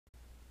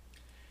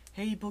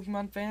Hey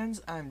Pokemon fans,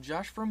 I'm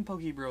Josh from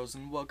PokeBros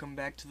and welcome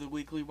back to the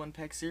weekly one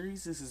pack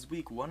series. This is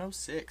week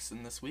 106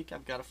 and this week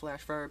I've got a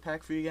Flash Fire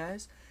pack for you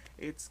guys.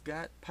 It's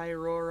got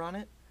Pyroar on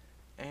it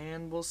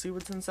and we'll see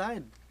what's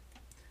inside.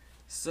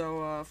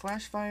 So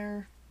Flash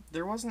Fire,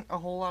 there wasn't a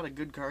whole lot of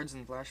good cards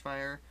in Flash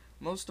Fire.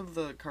 Most of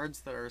the cards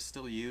that are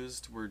still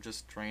used were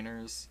just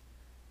trainers.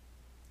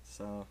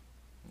 So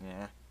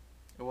yeah,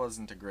 it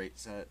wasn't a great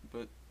set,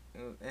 but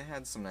it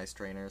had some nice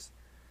trainers.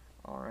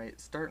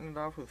 Alright, starting it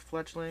off with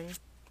Fletchling,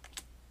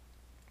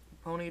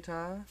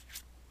 Ponyta,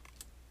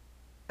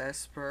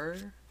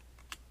 Esper,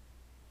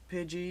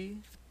 Pidgey,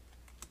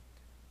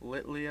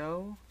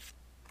 Litleo,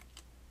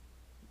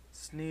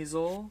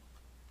 Sneasel,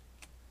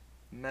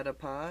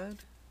 Metapod,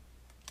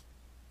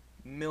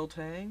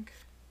 Miltank,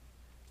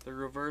 the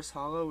reverse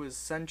holo is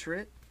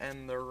Sentret,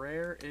 and the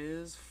rare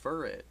is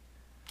Furret.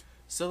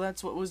 So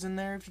that's what was in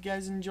there. If you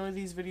guys enjoy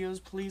these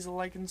videos, please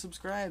like and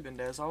subscribe,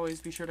 and as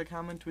always, be sure to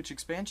comment which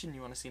expansion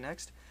you want to see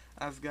next.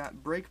 I've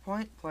got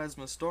Breakpoint,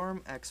 Plasma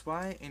Storm,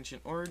 XY,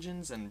 Ancient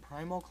Origins, and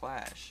Primal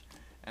Clash.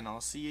 And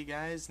I'll see you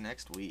guys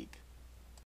next week.